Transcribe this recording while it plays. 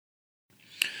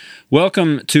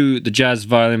Welcome to the Jazz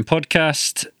Violin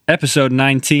Podcast, episode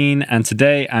 19, and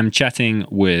today I'm chatting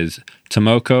with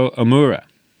Tomoko Omura.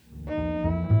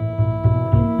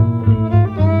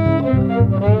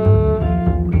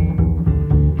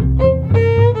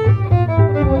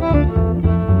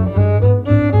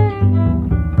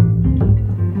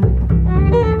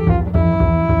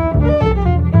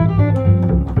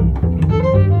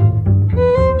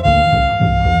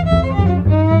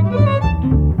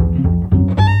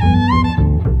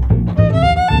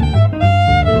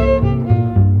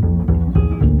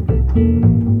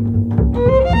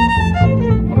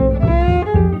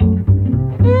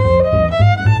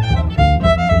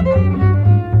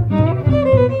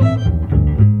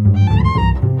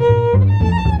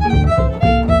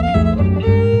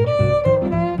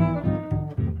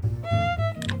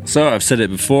 So I've said it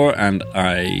before and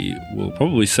I will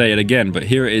probably say it again, but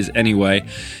here it is anyway.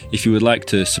 If you would like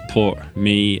to support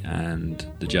me and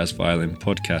the Jazz Violin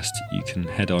Podcast, you can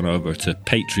head on over to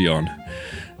Patreon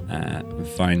and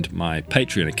find my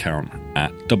Patreon account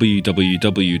at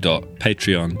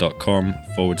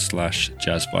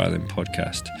www.patreon.com/Jazz Violin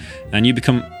Podcast. And you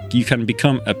can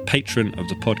become a patron of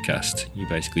the podcast. You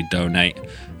basically donate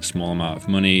a small amount of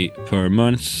money per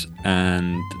month,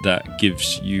 and that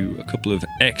gives you a couple of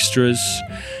extras,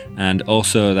 and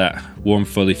also that warm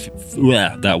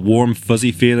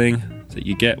fuzzy feeling that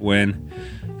you get when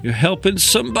you're helping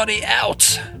somebody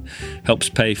out. Helps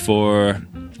pay for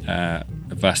a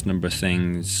vast number of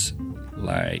things,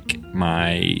 like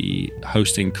my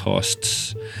hosting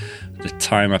costs, the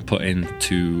time I put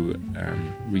into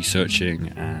researching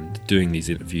and doing these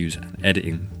interviews and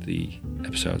editing the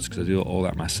episodes, because I do all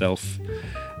that myself.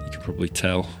 You can probably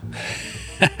tell.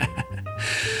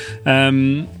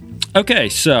 Okay,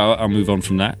 so I'll move on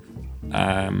from that.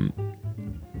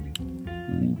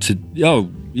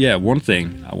 One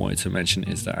thing I wanted to mention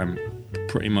is that I'm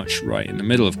pretty much right in the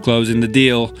middle of closing the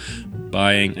deal,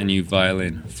 buying a new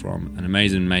violin from an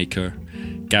amazing maker,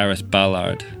 Gareth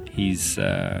Ballard. He's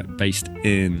based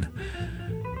in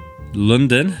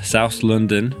London, South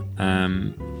London,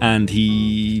 and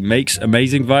he makes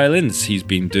amazing violins. He's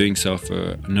been doing so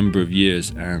for a number of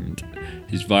years, and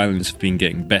his violins have been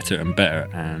getting better and better.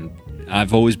 And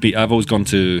I've always gone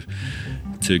to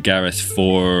Gareth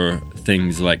for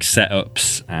things like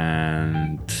setups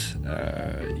and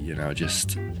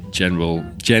just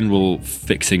general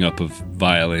fixing up of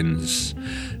violins.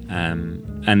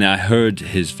 And I heard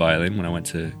his violin when I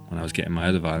was getting my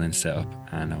other violin set up,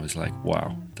 and I was like,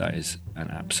 wow, that is an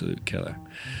absolute killer.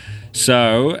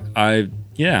 So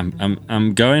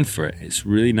I'm going for it. It's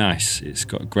really nice. It's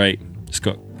got great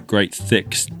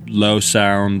thick low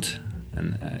sound,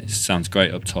 and it sounds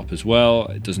great up top as well.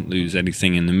 It doesn't lose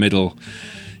anything in the middle.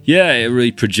 Yeah, it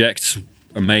really projects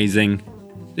amazing.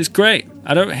 It's great.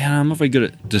 I'm not very good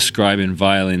at describing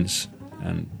violins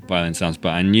and violin sounds, but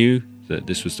I knew that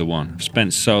this was the one. I've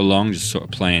spent so long just sort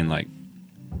of playing like,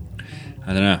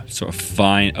 I don't know, sort of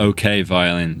fine, okay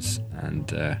violins,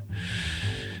 and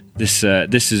this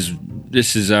is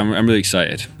I'm really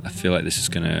excited. I feel like this is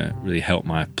going to really help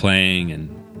my playing and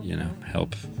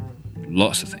help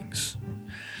lots of things.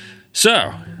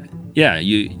 So yeah,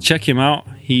 you check him out.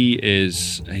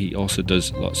 He also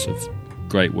does lots of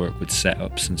great work with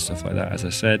setups and stuff like that. As I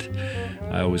said,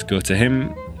 I always go to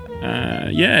him.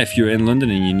 If you're in London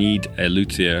and you need a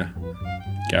luthier,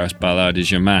 Gareth Ballard is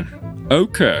your man.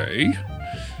 Okay,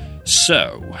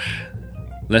 so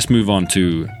let's move on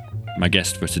to my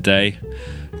guest for today,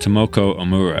 Tomoko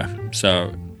Omura.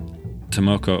 So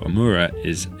Tomoko Omura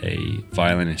is a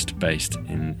violinist based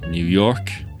in New York.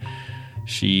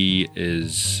 She's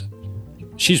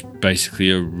basically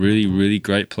a really, really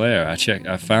great player. I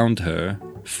found her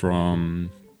from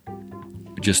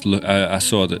I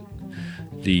saw that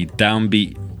the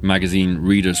Downbeat magazine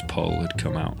readers poll had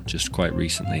come out just quite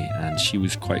recently, and she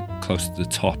was quite close to the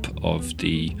top of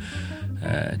the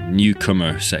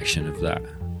newcomer section of that.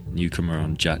 Newcomer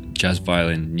on jazz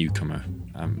violin newcomer.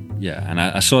 And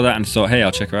I saw that and thought, hey,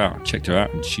 I'll check her out. Checked her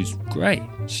out, and she's great.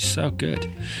 She's so good.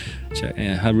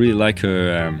 I really like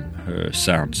her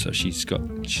sound. So she's got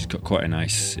quite a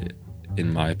nice,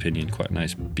 in my opinion, quite a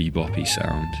nice beboppy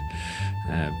sound.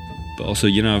 But also,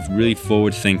 really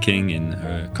forward-thinking in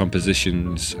her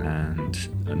compositions and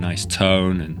a nice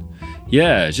tone, and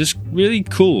it's just really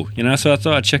cool, So I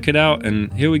thought I'd check it out,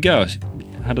 and here we go. I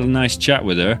had a nice chat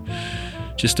with her,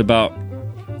 just about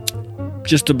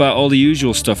all the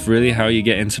usual stuff, really. How you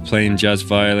get into playing jazz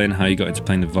violin, how you got into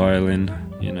playing the violin,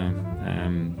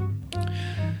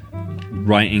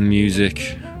 writing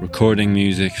music, recording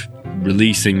music,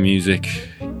 releasing music,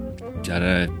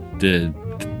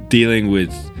 dealing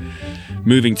with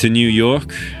moving to New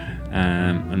York,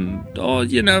 and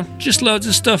just loads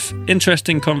of stuff.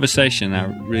 Interesting conversation. I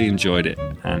really enjoyed it,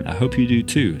 and I hope you do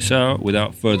too. So,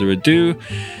 without further ado,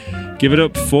 give it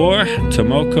up for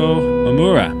Tomoko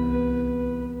Omura.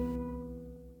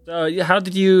 So, how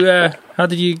did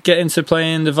you get into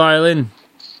playing the violin?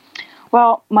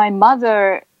 Well, my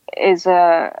mother is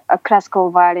a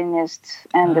classical violinist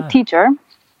and a teacher.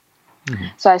 Mm-hmm.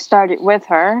 So I started with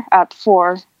her at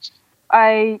 4.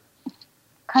 I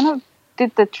kind of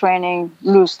did the training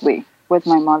loosely with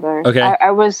my mother. Okay.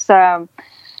 I was, fighting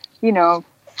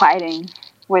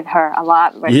with her a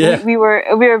lot. Like we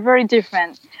were very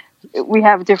different. We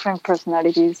have different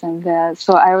personalities, and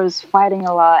so I was fighting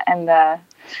a lot, and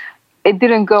it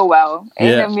didn't go well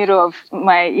in the middle of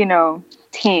my,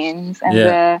 teens,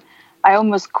 and I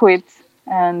almost quit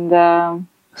and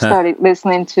started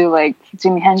listening to like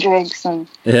Jimi Hendrix and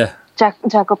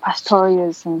Jaco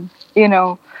Pastorius, and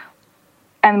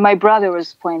and my brother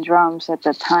was playing drums at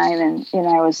the time, and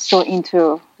I was so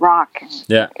into rock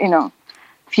and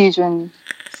fusion.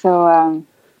 So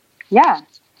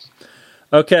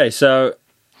Okay, so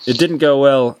it didn't go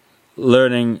well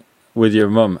learning with your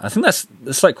mum. I think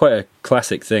that's like quite a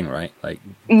classic thing, right? Like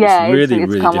it's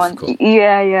really common. Difficult.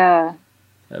 Yeah.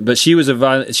 But she was a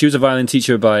violin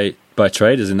teacher by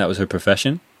trade, as in that was her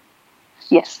profession?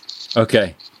 Yes.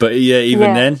 Okay. But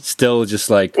even then, still just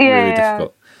like really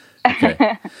difficult.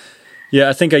 Okay. Yeah,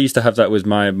 I think I used to have that with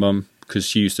my mum, because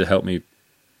she used to help me.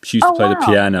 She used to play the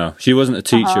piano. She wasn't a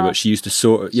teacher, but she used to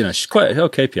she's quite an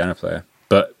okay piano player.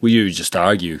 But we would just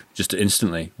argue just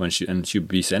instantly when she would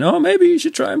be saying, "Oh, maybe you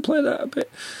should try and play that a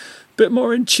bit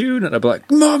more in tune," and I'd be like,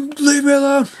 "Mom, leave me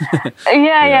alone."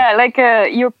 Yeah. Like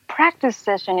your practice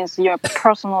session is your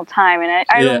personal time, and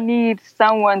I don't need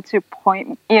someone to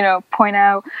point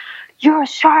out you're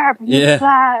sharp, you're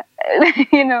flat,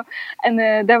 and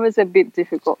that was a bit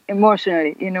difficult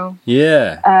emotionally,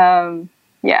 Yeah.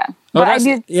 Yeah. Oh,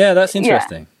 that's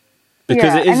interesting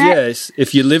because it is.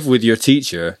 If you live with your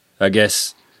teacher, I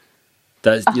guess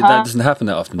that doesn't happen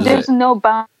that often, does There's it? no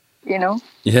bound,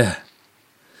 Yeah.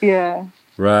 Yeah.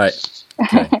 Right.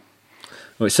 Okay.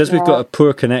 Well, it says we've got a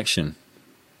poor connection,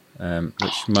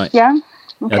 which might... Yeah?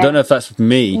 Okay. I don't know if that's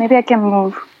me. Maybe I can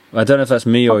move. I don't know if that's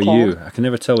me or you. I can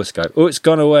never tell with Skype. Oh, it's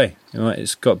gone away.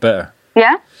 It's got better.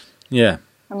 Yeah? Yeah.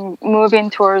 I'm moving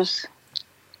towards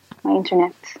my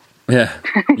internet. Yeah.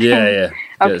 Yeah.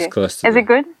 Okay. Close to Is it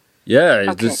good? Yeah,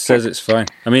 it just says it's fine.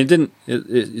 I mean,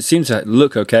 it seemed to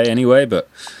look okay anyway, but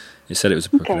it said it was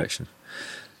a poor connection.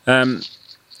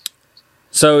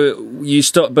 So you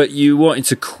stopped, but you wanted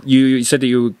to. You said that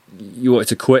you wanted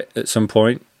to quit at some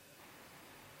point.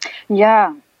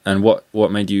 Yeah. And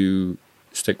what made you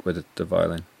stick with the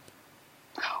violin?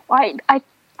 I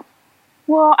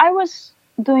was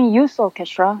doing youth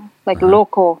orchestra, like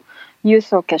local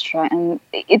youth orchestra, and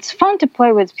it's fun to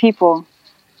play with people.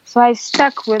 So I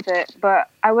stuck with it, but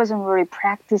I wasn't really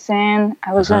practicing.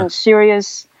 I wasn't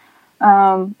serious.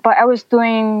 But I was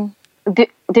doing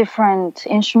different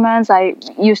instruments. I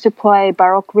used to play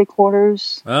Baroque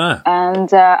recorders,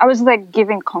 and I was like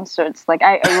giving concerts. Like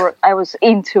I was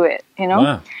into it,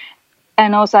 Wow.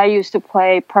 And also I used to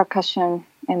play percussion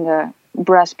in the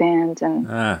brass band, and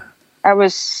I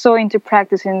was so into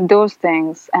practicing those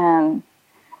things, and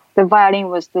the violin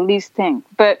was the least thing.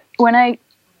 But when I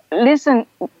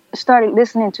started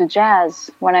listening to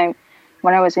jazz when I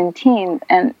was in teen,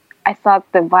 and I thought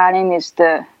the violin is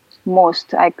the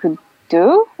most I could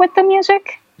do with the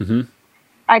music. Mm-hmm.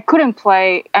 I couldn't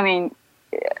play,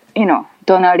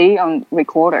 Donnelly on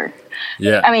recorder.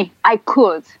 Yeah. I mean, I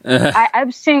could.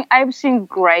 I've seen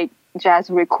great jazz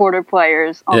recorder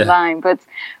players online, but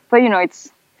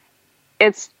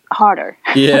it's harder.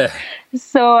 Yeah.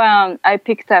 So I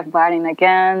picked up violin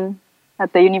again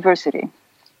at the university.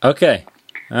 Okay.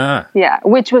 Yeah,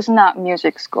 which was not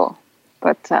music school,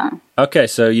 but okay,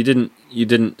 so you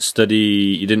didn't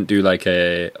study, you didn't do like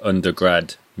a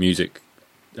undergrad music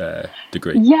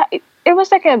degree. Yeah, it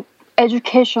was like a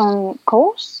education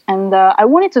course, and I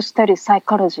wanted to study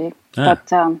psychology, but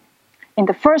in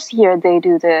the first year they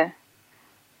do the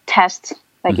test,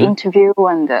 like interview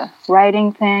and the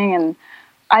writing thing, and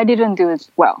I didn't do it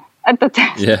well at the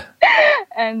test. Yeah.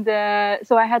 And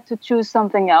so I had to choose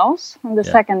something else in the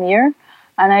second year.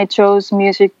 And I chose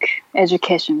music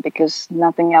education because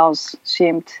nothing else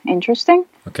seemed interesting.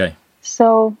 Okay.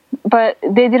 So, but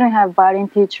they didn't have violin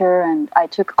teacher, and I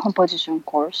took a composition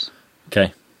course.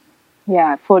 Okay.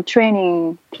 Yeah, for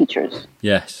training teachers.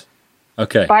 Yes.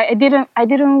 Okay. But I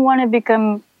didn't want to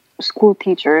become school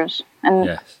teachers,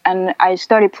 and and I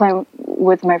started playing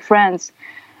with my friends.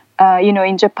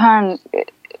 In Japan,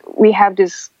 we have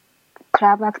this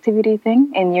club activity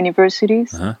thing in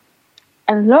universities. Uh-huh.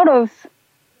 A lot of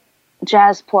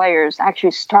jazz players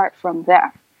actually start from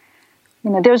there.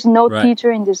 There's no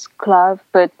teacher in this club,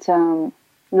 but a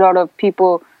lot of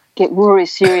people get really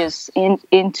serious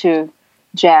into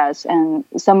jazz, and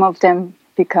some of them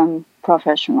become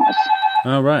professionals.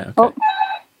 Oh, right. Okay.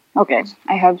 Oh, okay.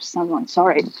 I have someone.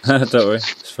 Sorry. Don't worry.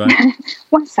 It's fine.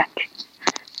 1 sec.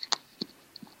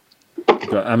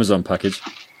 Got Amazon package.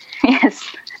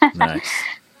 Yes. Nice.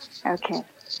 Okay.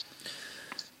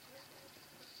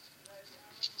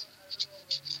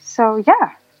 So,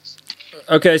 yeah.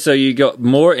 Okay, so you got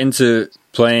more into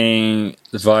playing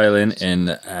the violin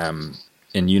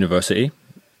in university?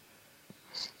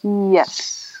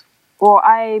 Yes. Well,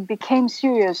 I became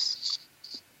serious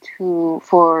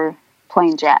for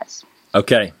playing jazz.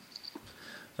 Okay.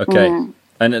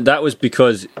 And that was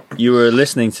because you were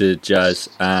listening to jazz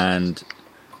and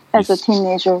as a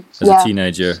teenager,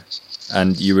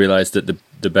 and you realized that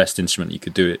the best instrument you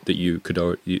could do it, that you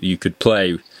could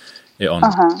play it on,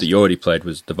 that you already played,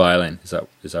 was the violin. Is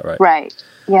that right? Right.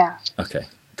 Yeah. Okay.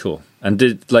 Cool.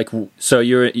 And so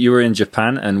you were in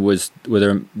Japan, and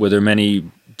were there many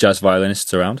jazz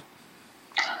violinists around?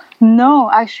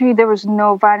 No, actually, there was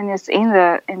no violinist in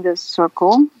the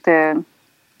circle, the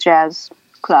jazz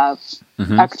club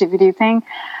activity thing.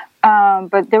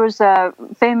 But there was a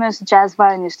famous jazz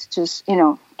violinist just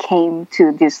came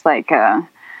to this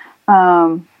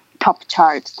top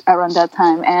chart around that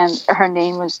time, and her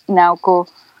name was Naoko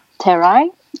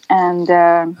Terai, and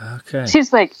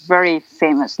she's very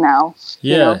famous now.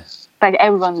 Yeah,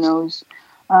 everyone knows.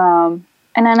 And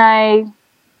then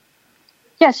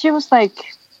she was I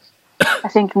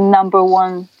think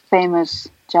 #1 famous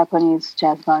Japanese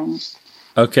jazz violinist.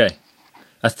 Okay,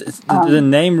 the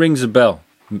name rings a bell.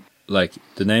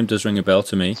 The name does ring a bell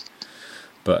to me,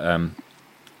 but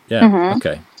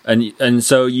okay. And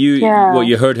so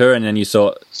you heard her, and then you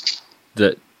thought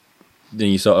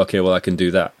okay, well, I can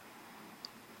do that.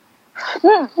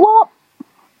 Well,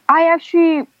 I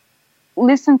actually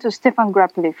listened to Stefan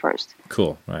Grappelli first.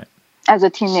 Cool, right. As a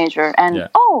teenager, and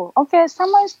okay,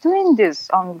 someone's doing this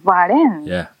on violin.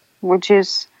 Yeah. Which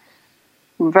is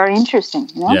very interesting,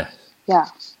 Yeah. Yeah.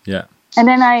 Yeah. And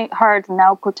then I heard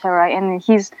Naoko Terai, and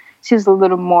she's a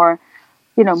little more,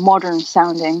 modern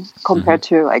sounding compared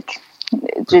to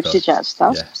gypsy jazz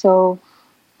stuff. Yeah. So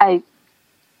I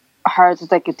heard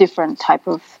a different type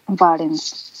of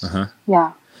violins.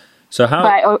 Yeah. So how?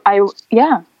 But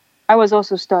I was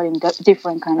also studying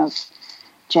different kind of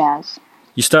jazz.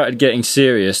 You started getting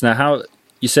serious. Now, how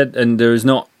you said, and there was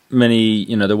not many,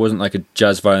 there wasn't a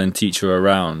jazz violin teacher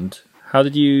around. How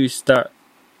did you start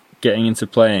getting into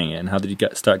playing it, and how did you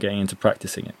start getting into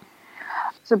practicing it?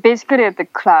 So basically at the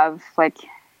club,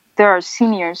 there are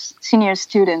senior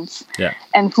students,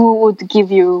 and who would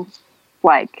give you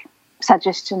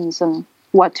suggestions on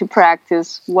what to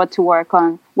practice, what to work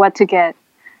on, what to get,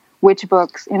 which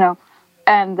books,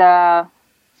 And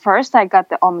first I got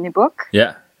the Omni book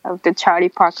of the Charlie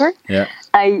Parker. Yeah.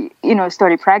 I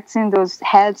started practicing those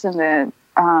heads and the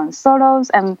solos,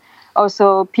 and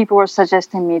also people were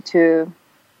suggesting me to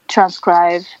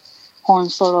transcribe horn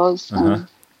solos and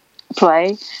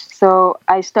play. So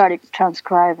I started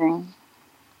transcribing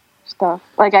stuff.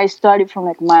 I started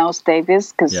from Miles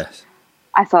Davis because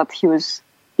I thought he was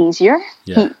easier.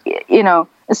 Yeah. He,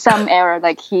 some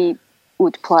era he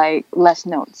would play less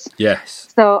notes. Yes.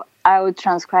 So I would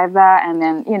transcribe that, and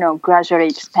then gradually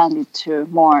expand it to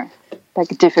more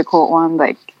difficult one,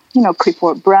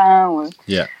 Clifford Brown or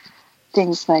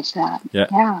things like that. Yeah.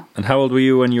 Yeah. And how old were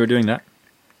you when you were doing that?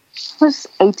 I was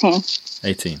 18.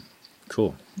 18.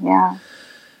 Cool. Yeah.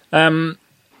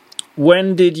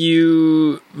 When did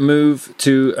you move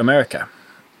to America?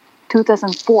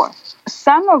 2004.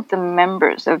 Some of the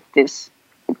members of this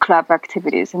club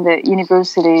activities in the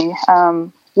university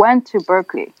went to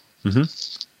Berkeley.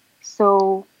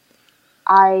 So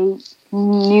I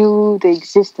knew the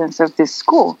existence of this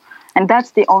school, and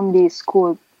that's the only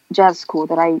jazz school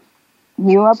that I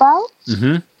knew about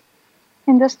in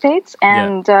the States.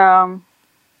 And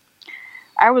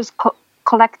I was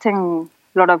collecting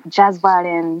a lot of jazz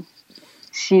violin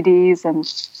CDs and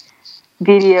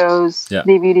videos,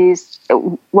 DVDs,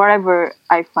 wherever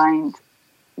I find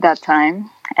that time.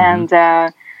 And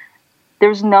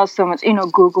there's not so much,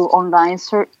 Google online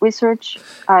research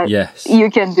you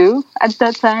can do at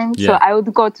that time. So I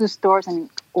would go to stores, and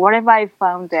whatever I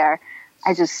found there,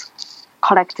 I just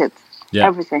collected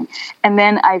everything. And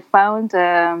then I found,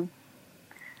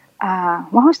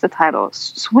 what was the title?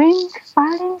 Swinging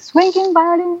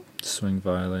violin? Swing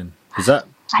violin. Is that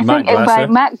I Matt think by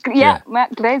Glasser?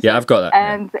 Matt Glazer. Yeah, I've got that.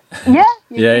 And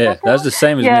Yeah. That's the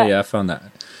same as me. Yeah, I found that.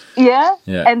 Yeah.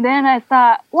 Yeah. And then I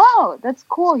thought, wow, that's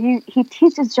cool. He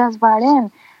teaches jazz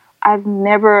violin. I've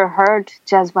never heard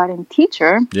jazz violin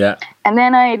teacher. Yeah. And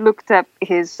then I looked up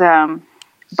his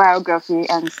biography,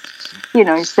 and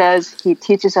he says he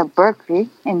teaches at Berkeley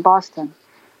in Boston.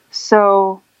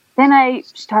 So then I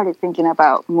started thinking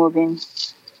about moving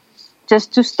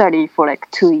just to study for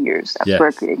like 2 years at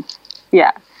Berkeley.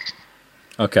 Yeah.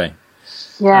 Okay.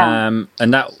 Yeah.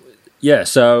 And that,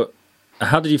 so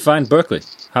how did you find Berkeley?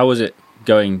 How was it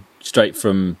going straight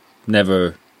from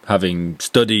never having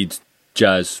studied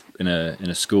jazz in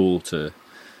a school to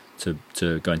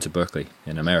going to Berkeley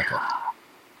in America?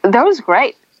 That was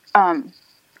great.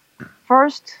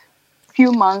 First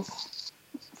few months,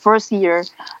 first year,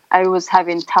 I was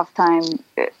having tough time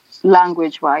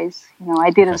language-wise.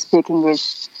 I didn't speak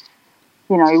English.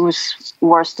 It was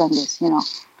worse than this.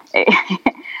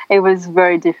 It was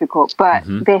very difficult. But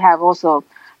they have also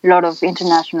a lot of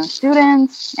international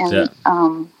students, and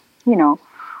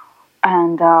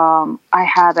I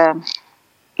had a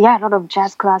lot of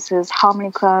jazz classes,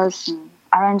 harmony class, and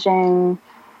arranging,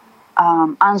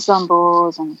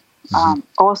 ensembles, and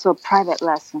also private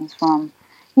lessons from,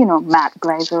 Matt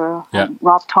Glazer and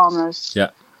Rob Thomas.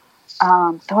 Yeah.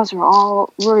 Those were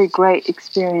all really great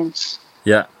experience.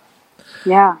 Yeah.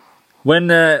 Yeah. When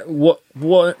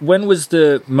when was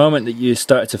the moment that you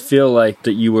started to feel like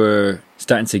that you were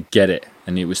starting to get it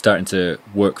and it was starting to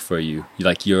work for you?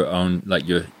 Like your own, like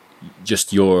your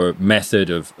method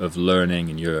of learning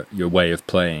and your way of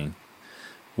playing.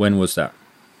 When was that?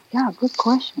 Yeah, good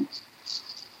question.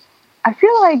 I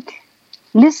feel like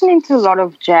listening to a lot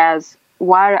of jazz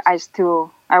while I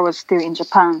was still in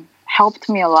Japan helped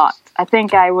me a lot. I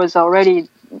think I was already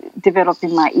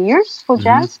developing my ears for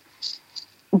jazz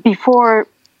before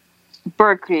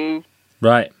Berkeley,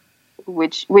 right?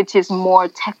 Which is more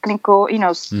technical,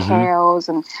 scales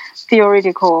and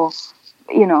theoretical,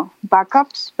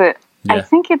 backups. But I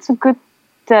think it's good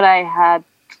that I had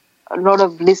a lot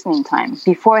of listening time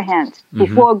beforehand,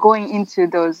 before going into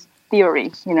those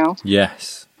theory,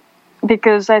 Yes.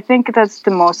 Because I think that's the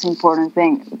most important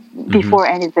thing before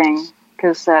anything.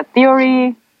 Because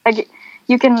theory, like,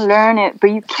 you can learn it, but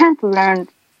you can't learn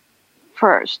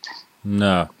first.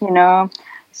 No.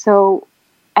 So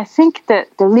I think that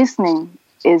the listening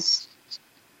is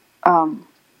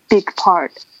big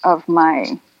part of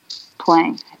my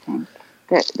playing. I think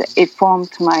that it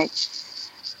formed my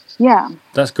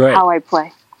that's great, how I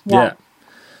play. Yeah.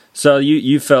 So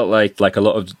you felt like a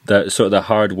lot of the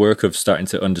hard work of starting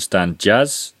to understand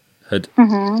jazz had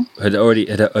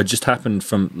just happened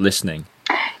from listening.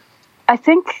 I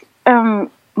think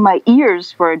my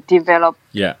ears were developing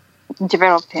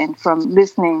from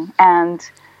listening,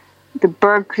 and the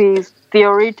Berkeley's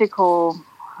theoretical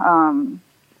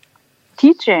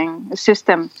teaching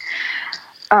system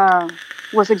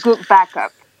was a good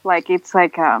backup. Like, it's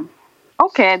like,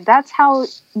 okay, that's how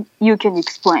you can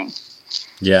explain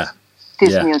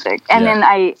this music. And then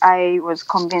I was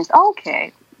convinced,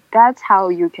 okay, that's how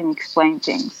you can explain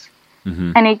things.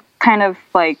 And it kind of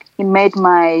like, it made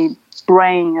my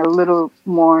brain a little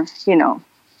more,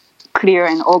 clear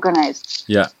and organized.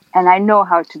 Yeah. And I know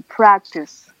how to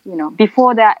practice,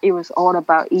 Before that, it was all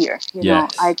about ear.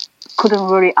 I couldn't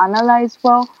really analyze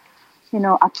well,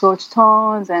 approach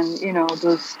tones and,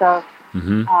 those stuff.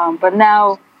 But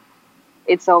now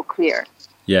it's all clear.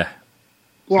 Yeah.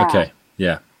 Yeah. Okay.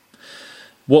 Yeah.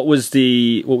 What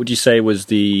would you say was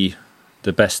the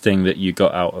best thing that you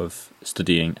got out of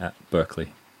studying at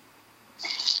Berkeley?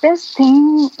 Best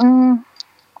thing,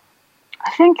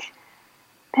 I think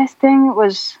best thing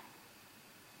was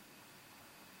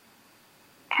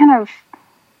kind of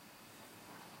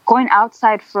going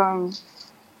outside from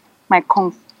my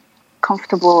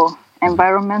comfortable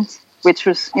environment, which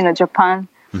was, Japan,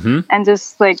 and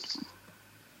just like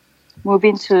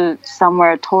moving to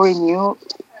somewhere totally new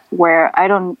where I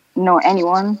don't know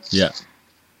anyone. Yeah.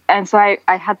 And so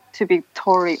I had to be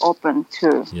totally open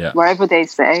to wherever they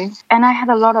say. And I had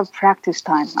a lot of practice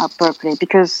time at Berkeley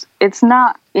because it's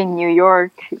not in New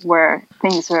York where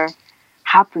things are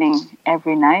happening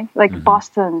every night. Like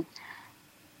Boston,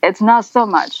 it's not so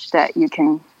much that you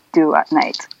can do at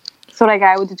night. So like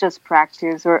I would just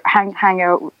practice or hang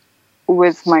out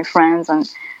with my friends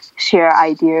and share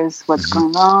ideas, what's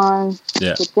going on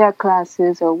with their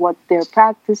classes or what they're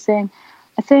practicing.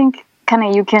 I think kind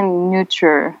of you can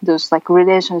nurture those like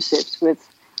relationships with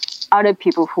other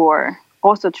people who are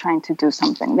also trying to do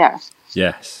something there.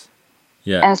 Yes.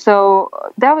 Yeah. And so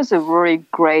that was a really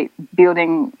great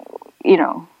building,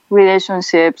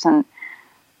 relationships and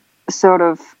sort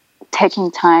of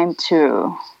taking time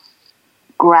to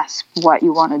grasp what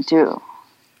you want to do.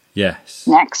 Yes.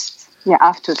 Next,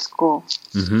 after school.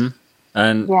 Mm-hmm.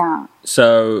 And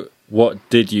so what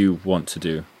did you want to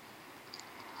do?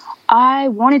 I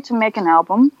wanted to make an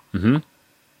album. Mm-hmm.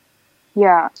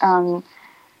 Yeah,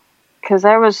 because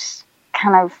I was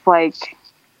kind of like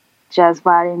jazz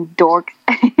violin dork.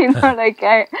 Like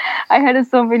I had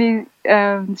so many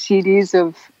CDs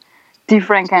of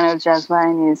different kind of jazz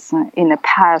violinists in the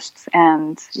past,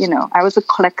 and I was a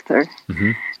collector.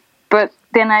 Mm-hmm. But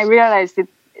then I realized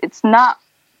it's not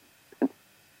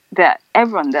that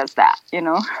everyone does that,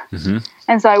 Mm-hmm.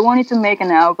 And so I wanted to make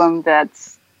an album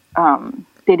that's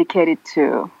dedicated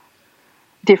to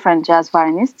different jazz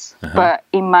violinists, but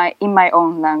in my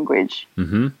own language.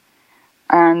 Mm-hmm.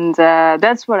 And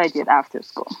that's what I did after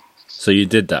school. So you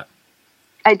did that?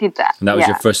 I did that. And that was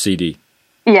your first CD?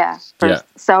 Yeah, first.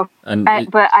 Yeah. So, and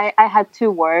but I had to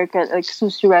work at like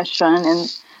sushi restaurant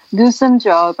and do some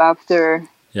job after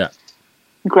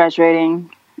graduating,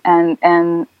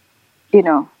 and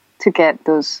to get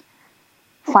those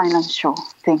financial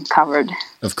thing covered.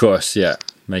 Of course,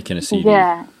 making a CD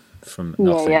from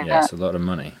nothing, it's a lot of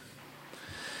money.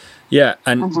 Yeah,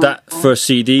 and that first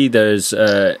CD, there's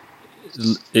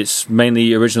it's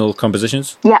mainly original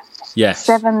compositions. Yeah. Yes.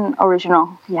 7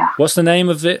 original. Yeah. What's the name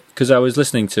of it? Because I was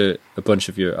listening to a bunch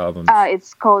of your albums.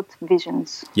 It's called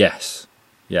Visions. Yes.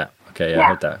 Yeah. Okay. I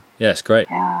heard that. Yeah, it's great.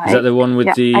 Yeah, Is that the one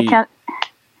with the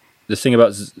thing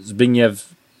about Zbigniew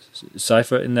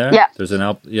Cipher in there? Yeah. There's an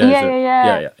album.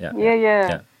 Yeah.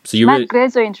 So you Matt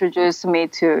Glazer introduced me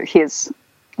to his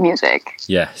music.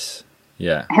 Yes.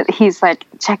 Yeah. He's like,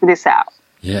 check this out.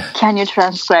 Yeah. Can you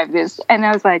transcribe this? And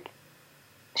I was like,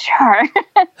 sure.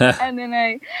 And then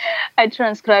I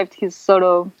transcribed his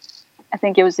solo. I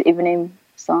think it was the evening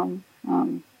song.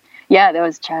 That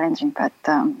was challenging, but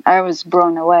I was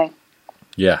blown away.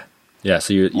 Yeah.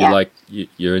 So you're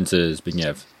into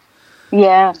Zbigniew.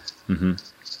 Yeah. Mm-hmm.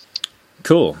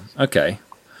 Cool. Okay.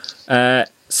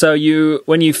 So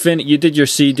when you did your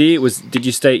CD,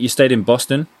 you stayed in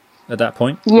Boston at that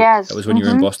point? Yes. That was when you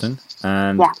were in Boston,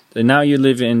 and now you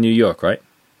live in New York, right?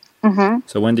 Mm-hmm.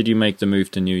 So when did you make the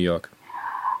move to New York?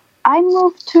 I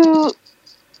moved to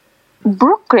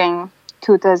Brooklyn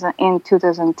in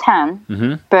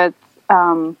 2010, but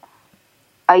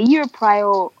a year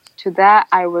prior to that,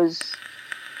 I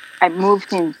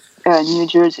moved in New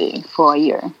Jersey for a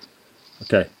year.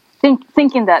 Okay.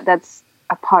 Thinking that that's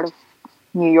a part of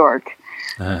New York,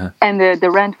 and the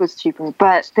rent was cheaper.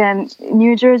 But then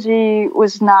New Jersey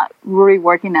was not really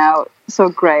working out so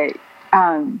great.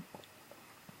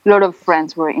 A lot of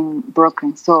friends were in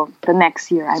Brooklyn, so the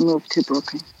next year I moved to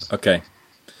Brooklyn. Okay.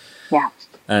 Yeah.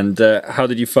 And how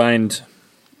did you find?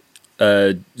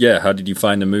 How did you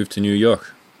find the move to New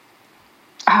York?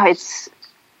 It's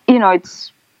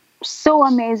so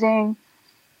amazing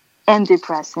and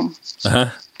depressing.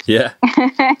 Yeah.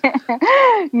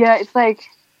 Yeah, it's like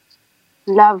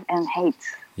love and hate.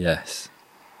 Yes.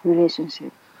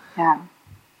 Relationship. Yeah.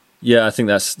 Yeah, I think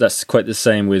that's quite the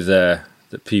same with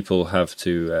that people have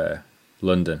to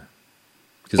London,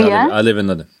 because I live in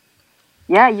London.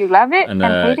 Yeah, you love it and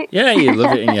hate it. Yeah, you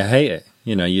love it and you hate it.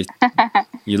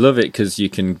 You love it because you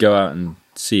can go out and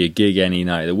see a gig any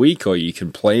night of the week, or you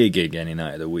can play a gig any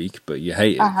night of the week. But you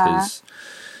hate it because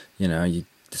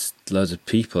there's loads of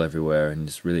people everywhere and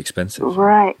it's really expensive.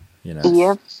 Right.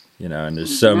 Yep. And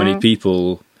there's so many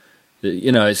people.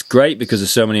 It's great because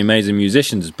there's so many amazing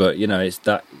musicians, but it's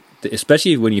that.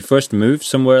 Especially when you first move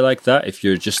somewhere like that, if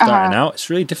you're just starting out,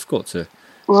 it's really difficult to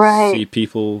see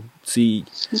people,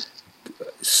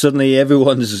 suddenly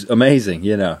everyone's amazing,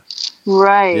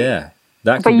 Right. Yeah.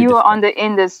 But you were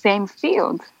in the same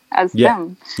field as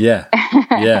them. Yeah.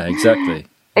 Yeah, exactly.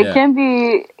 It can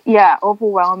be,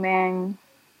 overwhelming.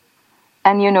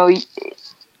 And,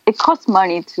 it costs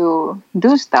money to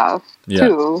do stuff,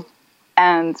 too.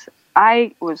 And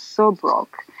I was so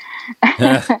broke.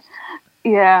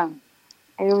 Yeah,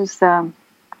 it was a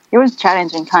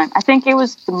challenging time. I think it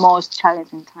was the most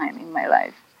challenging time in my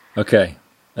life. Okay.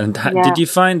 And did you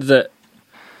find that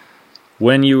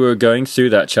when you were going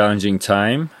through that challenging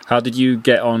time, how did you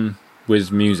get on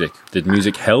with music? Did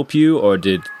music help you, or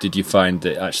did you find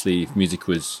that actually music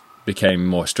became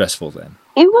more stressful then?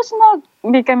 It was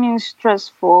not becoming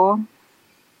stressful,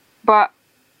 but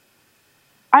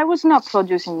I was not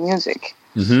producing music.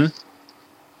 Mm-hmm.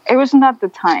 It was not the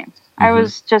time. I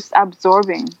was just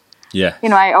absorbing. Yeah.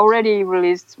 I already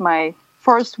released my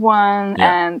first one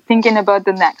and thinking about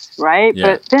the next, right? Yeah.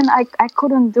 But then I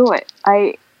couldn't do it.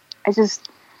 I just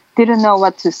didn't know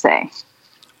what to say.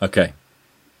 Okay.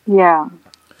 Yeah.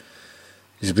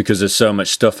 Is it because there's so much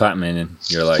stuff happening and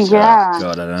you're like, yeah. oh,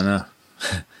 God, I don't know.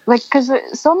 Like, because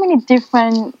so many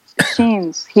different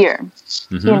scenes here,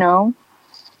 you know.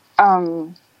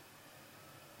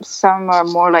 Some are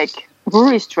more like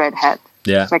really straight ahead,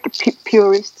 like a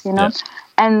purist, you know,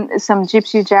 and some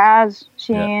gypsy jazz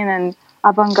scene and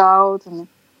avant-garde and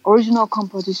original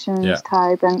compositions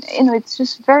type, and you know, it's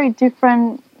just very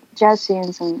different jazz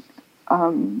scenes and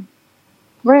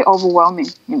very overwhelming,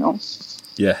 you know.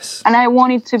 Yes. And I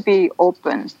wanted to be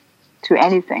open to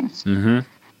anything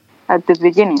at the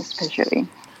beginning, especially.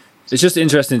 It's just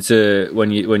interesting to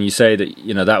when you say that,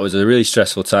 you know, that was a really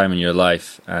stressful time in your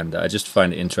life, and I just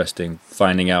find it interesting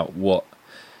finding out what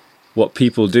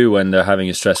people do when they're having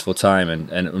a stressful time, and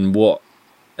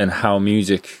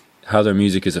how their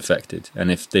music is affected,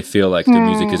 and if they feel like the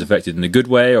music is affected in a good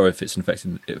way, or if it's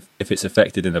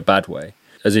affected in a bad way.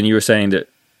 As in, you were saying that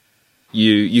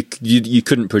you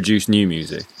couldn't produce new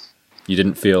music. You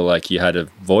didn't feel like you had a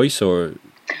voice, or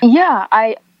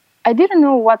I didn't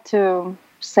know what to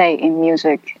say in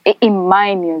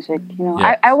my music, you know.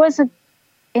 I was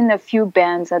in a few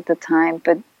bands at the time,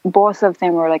 but both of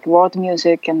them were like world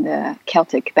music and the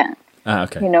Celtic band.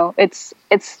 Okay. You know, it's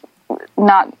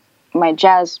not my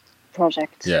jazz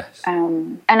project. Yes.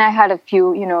 And I had a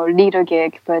few, you know, leader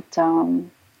gig, but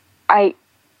I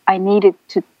needed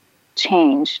to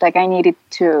change. Like, I needed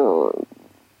to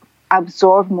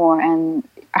absorb more, and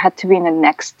I had to be in the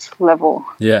next level.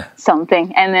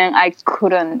 Something, and then I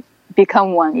couldn't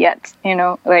become one yet, you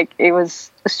know. Like, it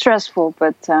was stressful,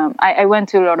 but I went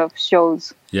to a lot of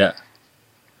shows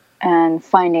and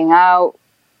finding out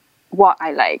what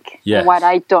I like and what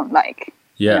I don't like,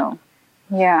 you know.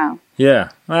 Well,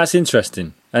 that's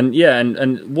interesting. And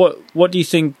and what do you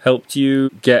think helped you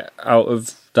get out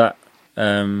of that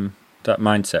that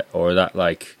mindset, or that,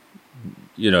 like,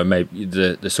 you know, maybe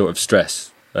the sort of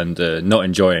stress and not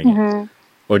enjoying it?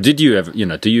 Or did you ever, you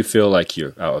know, do you feel like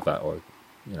you're out of that? Or,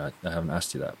 you know, I haven't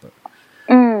asked you that, but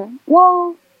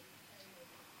well,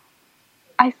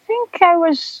 I think I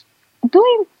was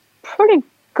doing pretty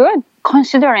good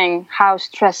considering how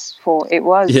stressful it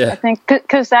was. I think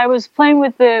because I was playing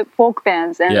with the folk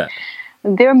bands, and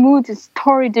their mood is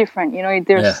totally different, you know.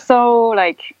 They're so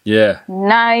like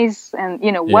nice and,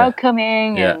 you know,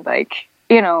 welcoming and, like,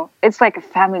 you know, it's like a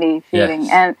family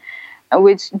feeling, and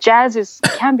which jazz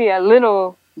can be a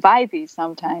little vibey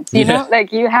sometimes, you know.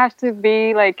 Like, you have to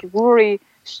be like really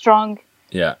strong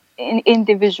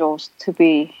individuals to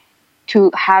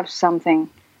have something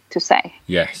to say.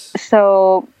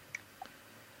 So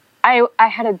I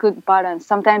had a good balance.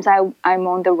 Sometimes I'm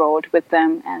on the road with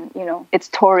them, and, you know, it's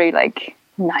totally like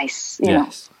nice, you know,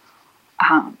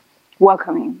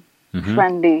 welcoming,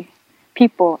 friendly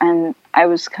people, and I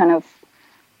was kind of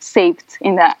saved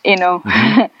in that, you know.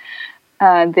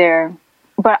 There.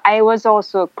 But I was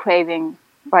also craving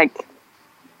like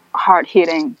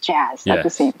hard-hitting jazz at the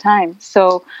same time.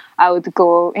 So I would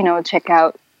go, you know, check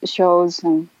out shows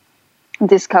and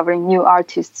discovering new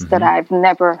artists that I've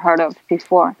never heard of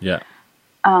before.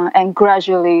 And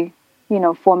gradually, you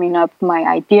know, forming up my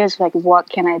ideas, like, what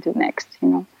can I do next, you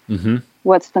know?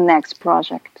 What's the next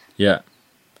project?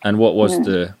 And what was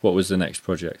the next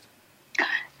project?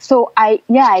 So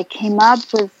I came up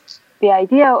with the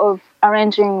idea of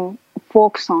arranging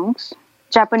folk songs,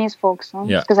 Japanese folk songs,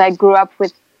 because I grew up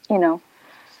with, you know,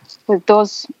 with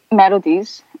those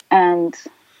melodies, and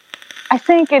I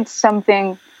think it's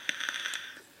something.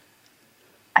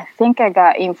 I think I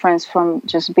got influence from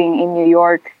just being in New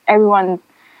York. Everyone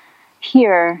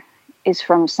here is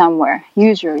from somewhere,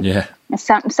 usually.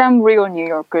 Some real New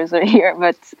Yorkers are here,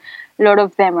 but a lot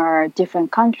of them are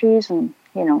different countries, and,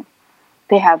 you know,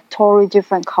 they have totally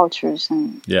different cultures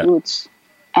and roots.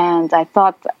 And I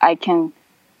thought I can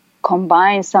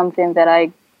combine something that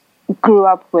I grew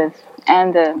up with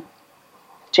and the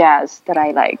jazz that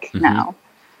I like now.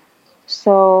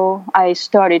 So I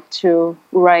started to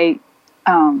write,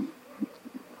 you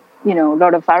know, a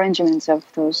lot of arrangements of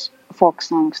those folk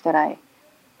songs that I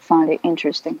found it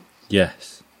interesting.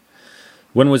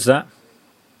 When was that?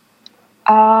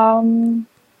 It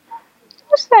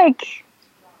was like,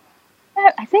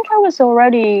 I think I was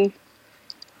already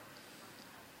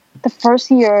the first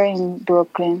year in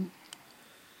Brooklyn.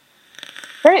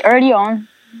 Very early on,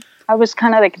 I was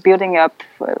kind of like building up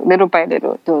little by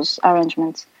little those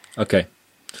arrangements. Okay.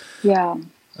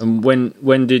 And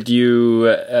when did you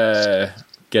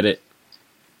get it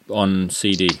on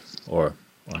CD or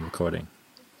on recording?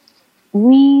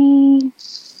 I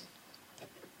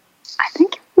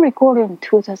think we recorded in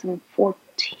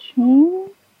 2014.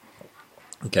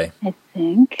 Okay. I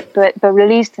think, but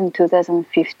released in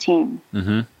 2015.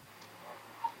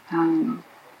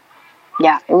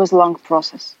 yeah, it was a long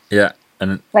process. Yeah,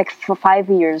 and like for 5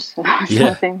 years or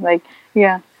something. Like,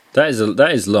 yeah. That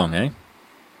is long, eh?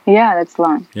 Yeah, that's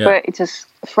long. Yeah. But it just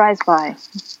flies by.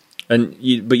 And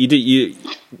you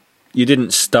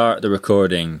didn't start the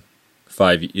recording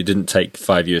you didn't take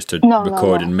 5 years to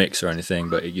record and mix or anything,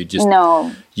 but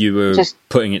you were just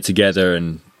putting it together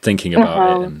and thinking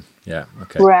about it, and yeah,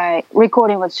 okay. Right.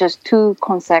 Recording was just 2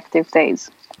 consecutive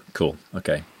days. Cool.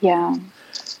 Okay. Yeah.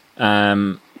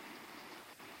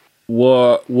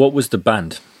 What was the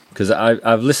band? Because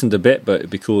I've listened a bit, but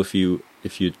it'd be cool if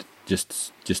you'd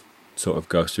just sort of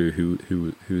go through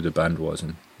who the band was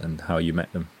and how you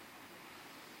met them.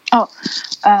 Oh,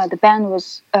 the band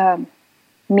was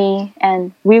me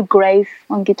and Will Grave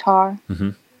on guitar,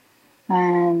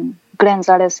 and Glenn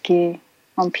Zaleski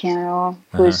on piano,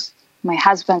 who's my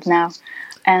husband now,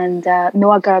 and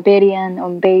Noah Garberian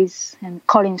on bass, and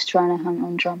Colin Stranahan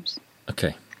on drums.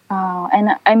 Okay. And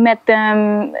I met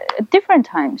them at different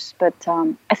times, but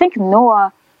I think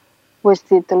Noah was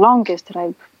the longest that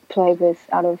I played with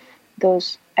out of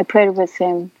those. I played with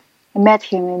him. I met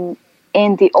him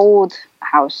in the old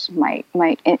house, my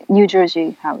New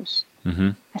Jersey house.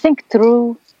 I think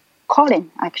through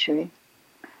Colin, actually.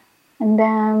 And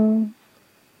then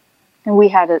we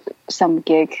had some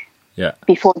gig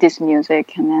before this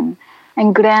music, and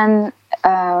Glenn.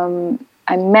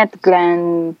 I met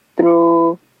Glenn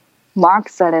through Mark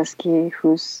Zaleski,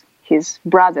 who's his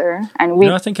brother, and we.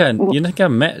 No,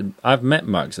 I've met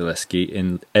Mark Zaleski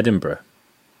in Edinburgh.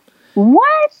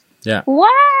 What? Yeah.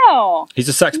 Wow. He's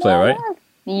a sax player, right?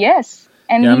 Yes,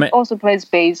 and he also plays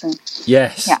bass.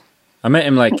 Yes. Yeah. I met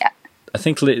him I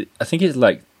think it's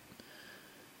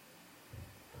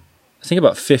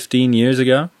about 15 years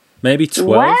ago, maybe 12.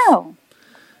 Wow.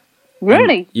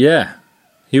 Really? And, yeah.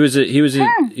 He was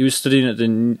studying at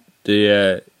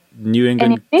the New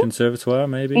England NEC? Conservatoire,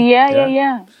 maybe.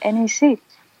 Yeah. NEC.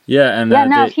 Yeah, and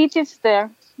now he lives there.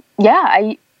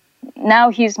 Yeah, now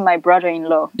he's my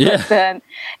brother-in-law. Yeah. But,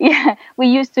 we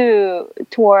used to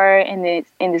tour in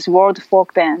this world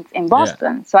folk band in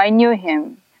Boston, so I knew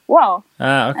him well.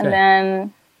 Okay.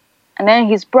 And then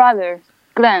his brother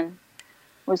Glenn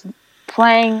was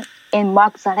playing in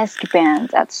Mark Zaleski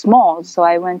band at Smalls, so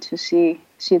I went to see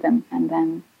them, and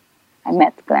then I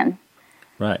met Glenn.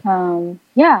 Right. And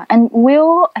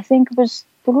Will, I think, was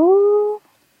through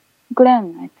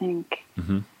Glenn, I think.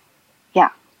 Yeah,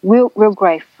 Will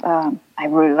Grave. I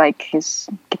really like his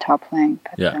guitar playing.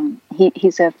 But,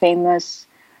 he's a famous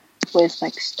with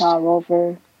like Star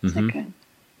Rover. It's like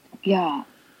a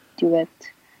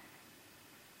duet.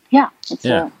 Yeah.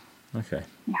 Okay.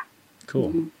 Yeah.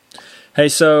 Cool. Hey,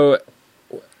 so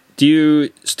do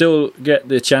you still get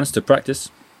the chance to practice?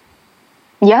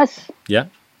 Yes. Yeah.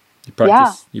 You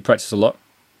practice. You practice a lot.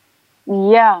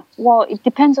 Yeah. Well, it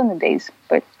depends on the days,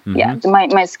 but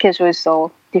my schedule is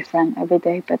so different every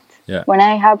day. But when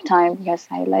I have time, yes,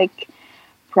 I like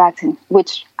practicing,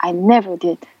 which I never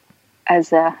did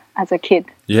as a kid.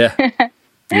 Yeah.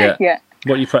 Yeah.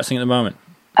 What are you practicing at the moment?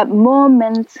 At the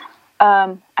moment,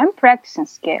 I'm practicing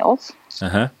scales,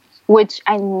 which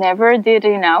I never did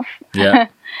enough. Yeah.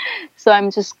 So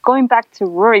I'm just going back to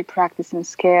really practicing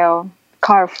scale,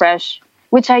 car fresh,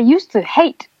 which I used to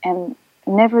hate and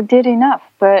never did enough.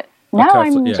 But now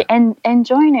I'm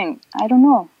enjoying. I don't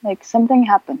know, like something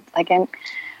happened. Like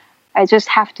I just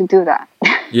have to do that.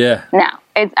 Yeah. Now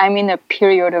I'm in a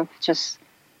period of just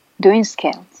doing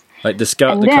scales. Like the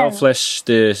car flesh,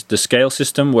 the scale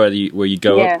system where you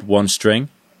go up one string.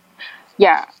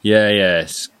 Yeah.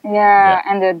 Yes. Yeah,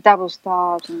 and the double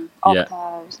stops and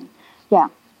octaves. And,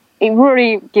 it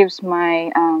really gives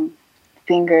my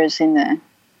fingers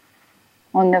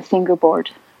on the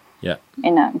fingerboard. Yeah.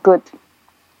 In a good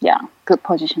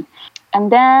position.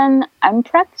 And then I'm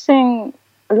practicing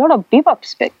a lot of bebop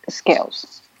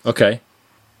scales. Okay.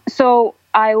 So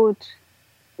I would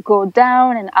go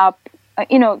down and up.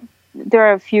 There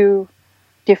are a few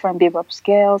different bebop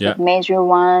scales, like major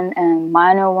one and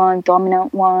minor one,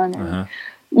 dominant one,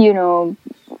 and,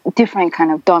 different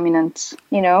kind of dominants,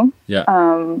 Yeah.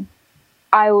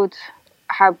 I would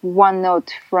have one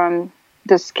note from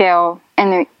the scale,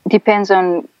 and it depends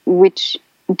on which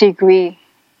degree,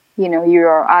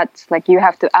 you're at. Like you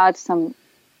have to add some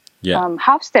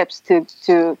half steps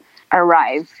to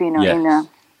arrive, in a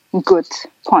good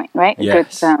point, right? Yes.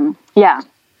 Good,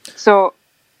 So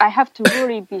I have to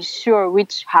really be sure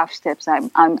which half steps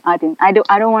I'm adding. I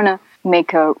don't want to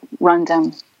make a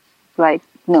random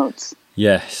notes.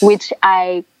 Yes. Which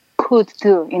I could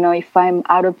do. If I'm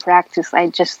out of practice, I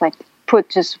just put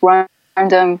just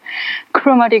random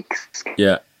chromatic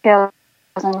scales.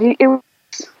 And it was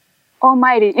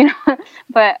almighty,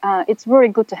 But it's very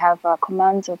good to have a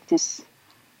command of this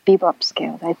bebop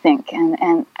scales, I think,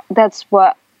 and that's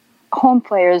what home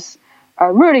players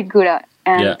are really good at.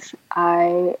 And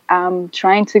I am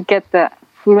trying to get the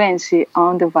fluency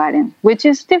on the violin, which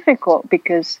is difficult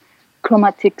because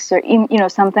chromatics are in.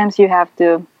 Sometimes you have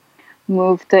to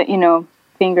move the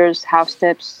fingers, half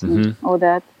steps, and all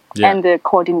that, and the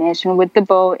coordination with the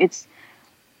bow. It's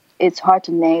hard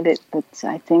to nail it, but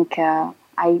I think I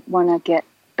want to get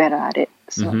better at it.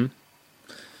 So.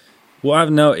 What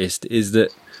I've noticed is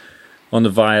that on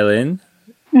the violin,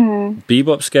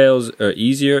 bebop scales are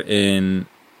easier in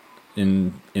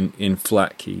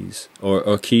flat keys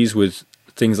or keys with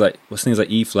things like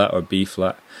E flat or B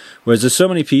flat. Whereas there's so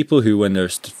many people who, when they're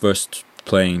first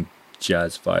playing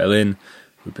jazz violin,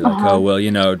 would be like, oh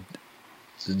well,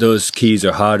 those keys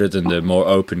are harder than the more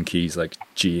open keys like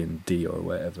G and D or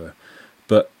whatever.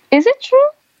 But is it true?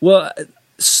 Well,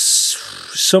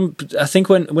 I think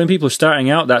when people are starting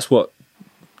out, that's what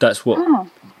a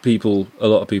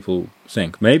lot of people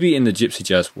think. Maybe in the gypsy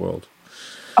jazz world.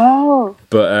 Oh,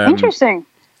 but interesting.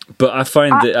 But I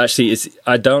find that actually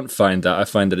I don't find that. I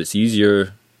find that it's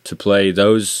easier to play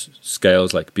those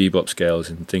scales like bebop scales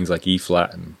and things like E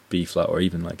flat and B flat or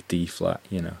even like D flat,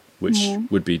 which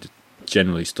would be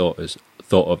generally thought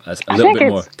of as a little bit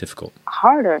more difficult.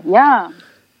 Harder, yeah.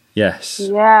 Yes.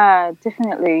 Yeah,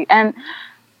 definitely. And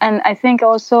I think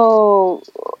also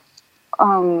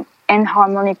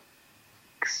enharmonic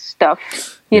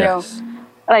stuff, you know,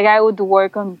 like I would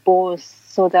work on both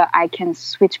so that I can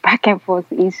switch back and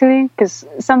forth easily, because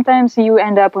sometimes you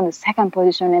end up on the second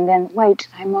position and then, wait,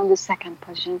 I'm on the second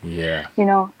position. Yeah.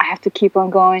 I have to keep on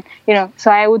going,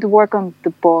 so I would work on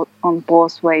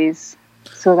both ways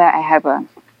so that I have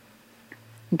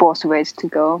both ways to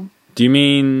go. Do you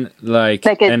mean like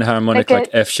enharmonic, like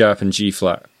F sharp and G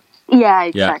flat? Yeah,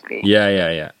 exactly.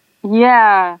 Yeah.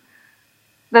 Yeah.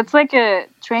 That's like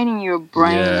training your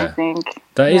brain, I think.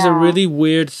 That is a really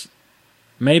weird...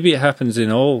 Maybe it happens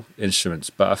in all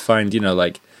instruments, but I find,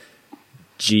 like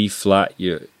G flat,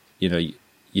 you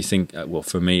think, well,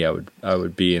 for me, I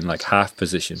would be in like half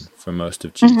position for most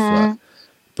of G flat.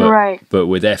 But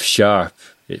with F sharp,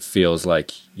 it feels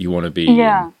like you want to be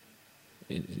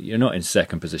you're not in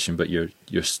second position, but you're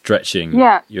stretching.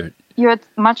 Yeah. You're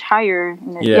much higher.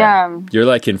 You're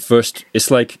like in first. It's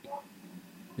like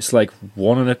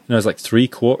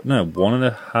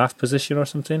 1.5 position or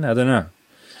something. I don't know.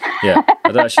 Yeah,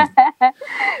 I don't actually.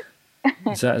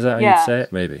 Is that how you'd say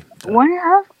it? Maybe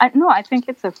 1.5. No, I think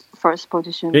it's a first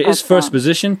position. It is first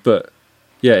position, but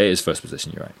it is first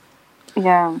position. You're right.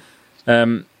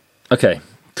 Yeah. Okay.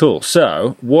 Cool.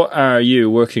 So, what are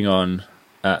you working on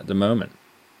at the moment?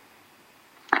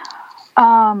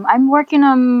 I'm working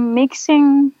on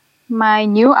mixing my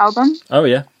new album. Oh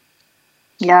yeah.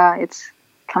 Yeah, it's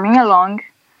coming along.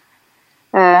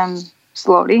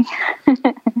 Slowly.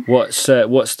 What's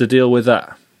the deal with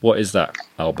that? What is that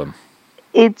album?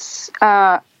 It's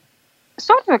sort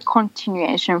of a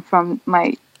continuation from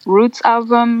my Roots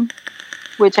album,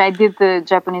 which I did the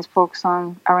Japanese folk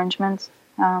song arrangements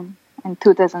in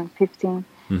 2015.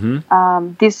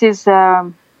 This is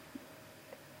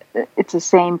it's the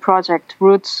same project,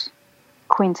 Roots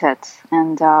Quintet,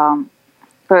 and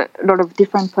but a lot of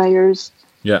different players.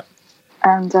 Yeah.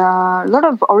 And a lot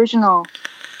of original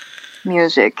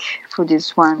music for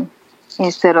this one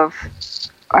instead of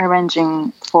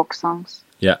arranging folk songs.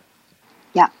 Yeah.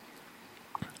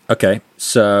 Okay,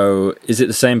 so is it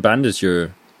the same band as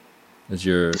your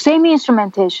same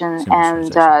instrumentation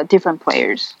and different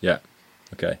players? Yeah.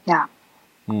 Okay. Yeah.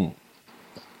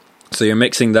 So you're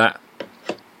mixing that.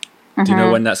 Do you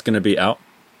know when that's going to be out?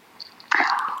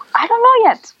 I don't know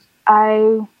yet.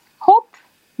 I hope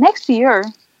next year.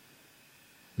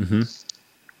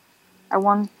 I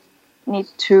want it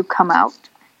to come out.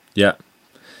 Yeah.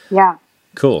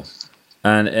 Cool.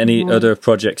 And any other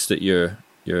projects that you're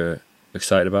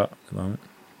excited about at the moment?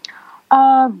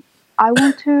 I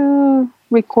want to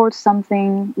record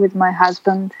something with my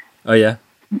husband. Oh yeah.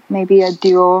 Maybe a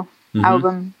duo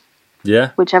album.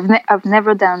 Yeah. Which I've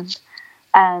never done,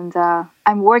 and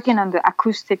I'm working on the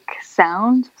acoustic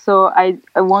sound. So I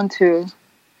want to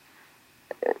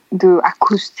do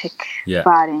acoustic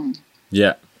violin.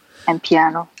 Yeah. And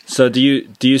piano. So do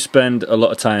you spend a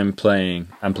lot of time playing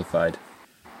amplified?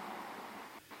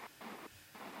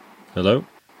 Hello?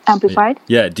 Amplified?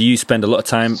 Yeah. Do you spend a lot of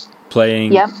time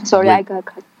playing? Yeah. Sorry, I got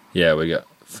cut. Yeah, we got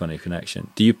funny connection.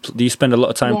 Do you spend a lot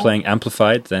of time playing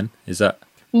amplified? Then is that?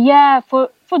 Yeah, for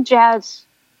jazz.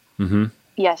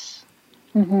 Yes.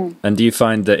 And do you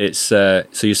find that it's so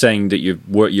you're saying that you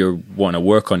want to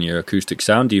work on your acoustic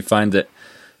sound? Do you find that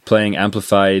playing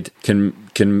amplified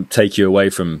can take you away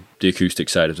from the acoustic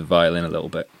side of the violin a little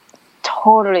bit.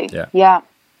 Totally. Yeah.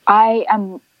 I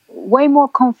am way more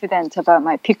confident about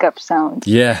my pickup sound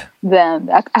than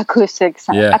acoustic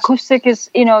sound. Yeah. Acoustic is,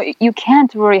 you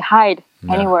can't really hide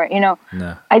anywhere, No.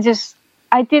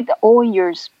 I did all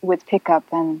years with pickup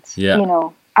and,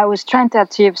 I was trying to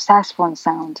achieve saxophone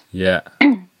sound. Yeah.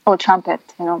 Or trumpet,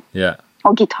 Yeah.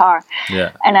 Or guitar.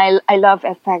 Yeah. And I love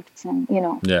effects and,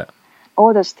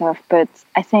 all the stuff. But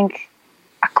I think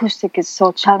acoustic is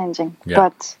so challenging. Yeah.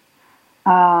 But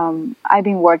I've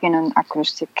been working on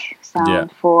acoustic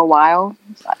sound for a while.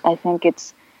 I think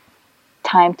it's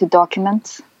time to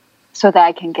document so that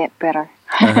I can get better.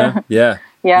 Yeah.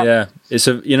 Yeah. It's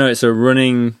a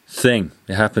running thing.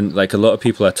 It happened, like a lot of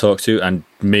people I talk to, and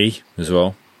me as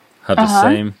well, have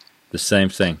the same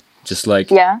thing. Just like,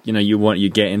 you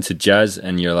get into jazz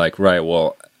and you're like, right,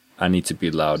 well, I need to be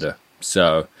louder.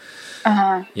 So,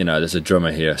 there's a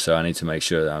drummer here, so I need to make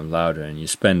sure that I'm louder. And you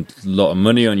spend a lot of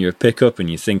money on your pickup, and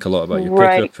you think a lot about your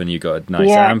pickup, and you got a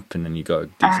nice amp, and then you got a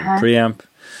decent preamp.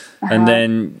 And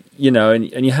then,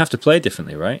 and you have to play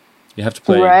differently, right? You have to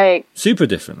play super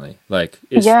differently. Like,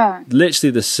 it's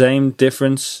literally the same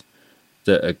difference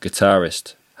that a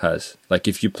guitarist has. Like,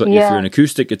 if you're an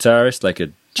acoustic guitarist, like a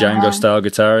Django style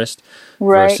guitarist,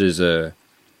 versus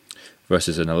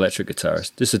an electric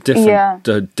guitarist, this is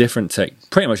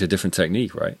pretty much a different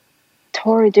technique, right?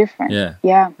 Totally different.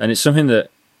 Yeah. And it's something that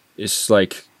it's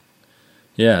like,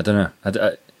 I don't know.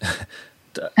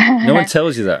 No one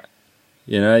tells you that.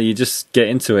 You just get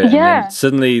into it, and then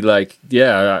suddenly, like,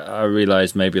 I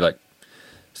realized maybe like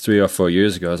 3 or 4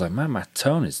 years ago, I was like, man, my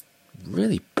tone is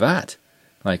really bad.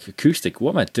 Like, acoustic,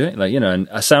 what am I doing? Like, and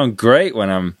I sound great when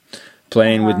I'm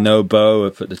playing with no bow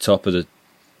up at the top of the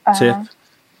tip.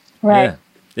 Right.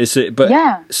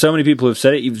 Yeah. So many people have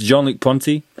said it. Even Jean-Luc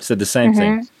Ponty said the same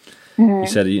thing. He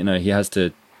said, he has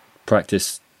to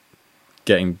practice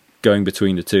going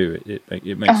between the two.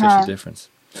 It makes such a difference.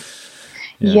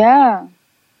 Yeah.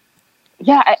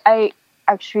 I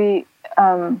actually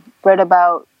read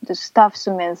about the Staff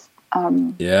Smith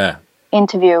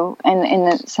interview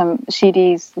in some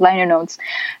CDs liner notes,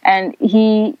 and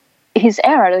his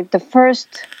era, like the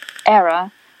first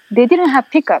era, they didn't have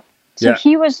pickup, so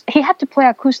he had to play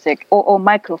acoustic or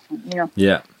microphone,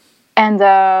 and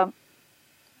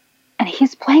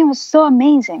his playing was so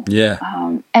amazing.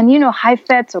 And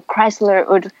Heifetz or Chrysler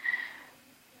would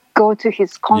go to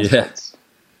his concerts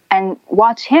and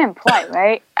watch him play,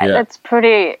 right? That's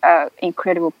pretty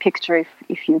incredible picture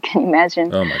if you can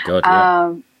imagine. Oh my God!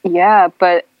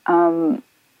 But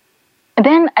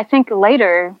then I think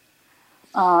later,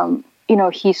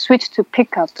 he switched to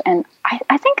pickup, and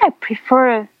I think I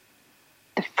prefer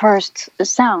the first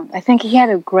sound. I think he had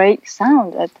a great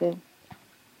sound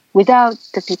without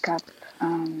the pickup.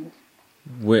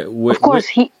 Of course,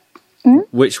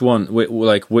 Which one?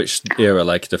 Which era?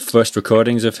 Like the first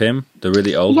recordings of him, the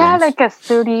really old ones? Yeah, like a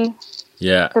 30.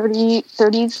 Yeah.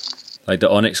 30s. Like the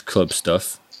Onyx Club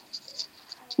stuff.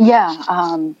 Yeah.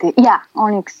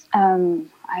 Onyx.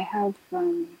 I have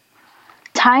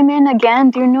Time and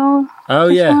Again. Do you know? Oh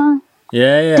yeah. Song?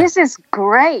 Yeah. This is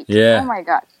great. Yeah. Oh my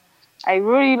God, I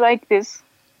really like this,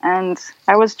 and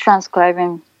I was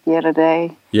transcribing the other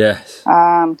day. Yes.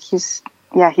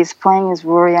 His playing is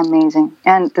really amazing,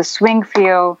 and the swing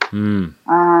feel.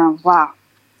 Wow.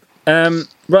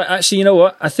 Right, actually, you know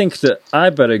what? I think that I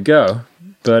better go,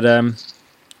 but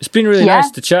it's been really nice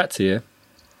to chat to you.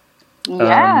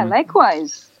 Yeah,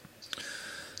 likewise.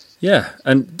 Yeah,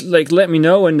 and like, let me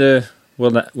know when the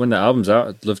album's out.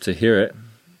 I'd love to hear it.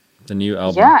 The new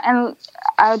album. Yeah, and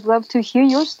I'd love to hear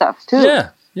your stuff too.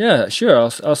 Yeah, sure.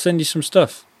 I'll send you some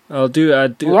stuff. I do a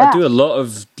lot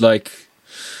of like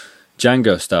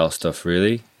Django style stuff,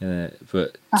 really,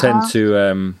 but tend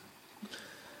to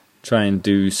try and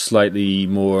do slightly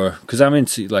more, because I'm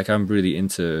really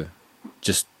into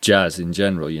just jazz in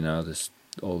general. There's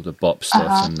all the bop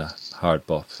stuff and the hard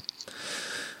bop.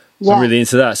 I'm really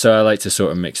into that, so I like to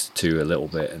sort of mix the two a little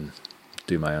bit and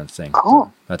do my own thing.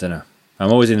 Cool. But I don't know.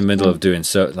 I'm always in the middle of doing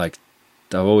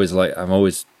I'm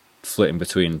always flitting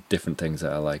between different things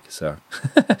that I like. So,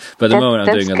 but at the moment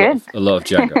I'm doing a lot of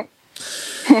Django.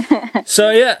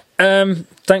 So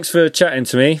thanks for chatting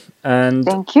to me, and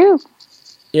thank you.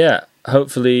 Yeah,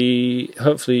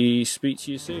 hopefully speak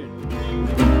to you soon.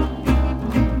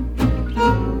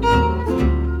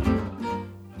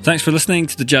 Thanks for listening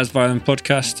to the Jazz Violin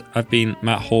Podcast. I've been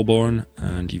Matt Holborn,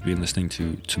 and you've been listening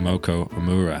to Tomoko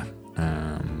Omura.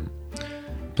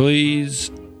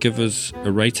 Please give us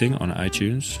a rating on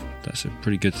iTunes. That's a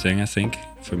pretty good thing, I think,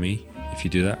 for me, if you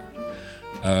do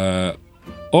that.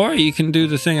 Or you can do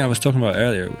the thing I was talking about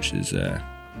earlier, which is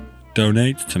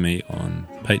donate to me on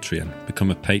Patreon.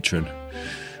 Become a patron.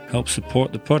 Help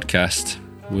support the podcast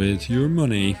with your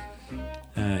money.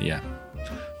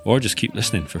 Or just keep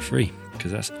listening for free,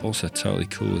 because that's also totally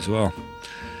cool as well.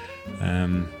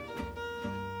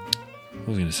 What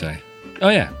was I going to say? Oh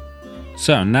yeah.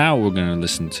 So now we're going to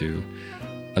listen to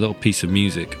a little piece of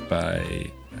music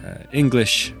by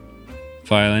English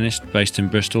violinist based in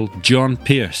Bristol, John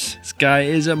Pierce. This guy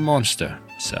is a monster,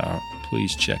 so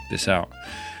please check this out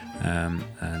and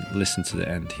listen to the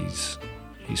end. He's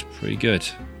pretty good.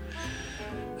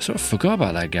 I sort of forgot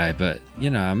about that guy, but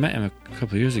I met him a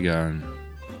couple of years ago, and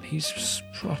he's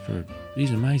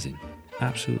amazing,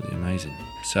 absolutely amazing.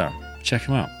 So check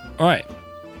him out. All right,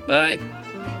 bye.